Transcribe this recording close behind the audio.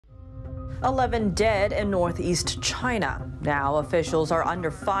11 dead in northeast China. Now officials are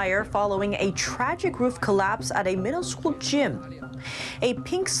under fire following a tragic roof collapse at a middle school gym. A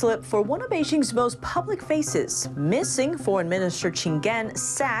pink slip for one of Beijing's most public faces. Missing Foreign Minister Qin Gang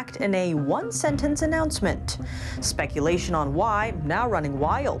sacked in a one-sentence announcement. Speculation on why now running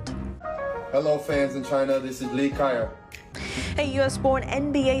wild. Hello fans in China, this is Lee Kyer. A U.S.-born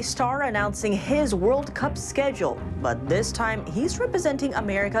NBA star announcing his World Cup schedule, but this time he's representing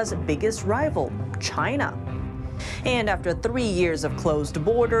America's biggest rival, China. And after 3 years of closed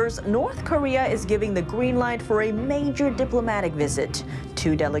borders, North Korea is giving the green light for a major diplomatic visit.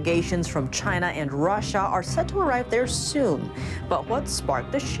 2 delegations from China and Russia are set to arrive there soon. But what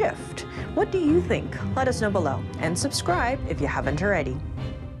sparked the shift? What do you think? Let us know below and subscribe if you haven't already.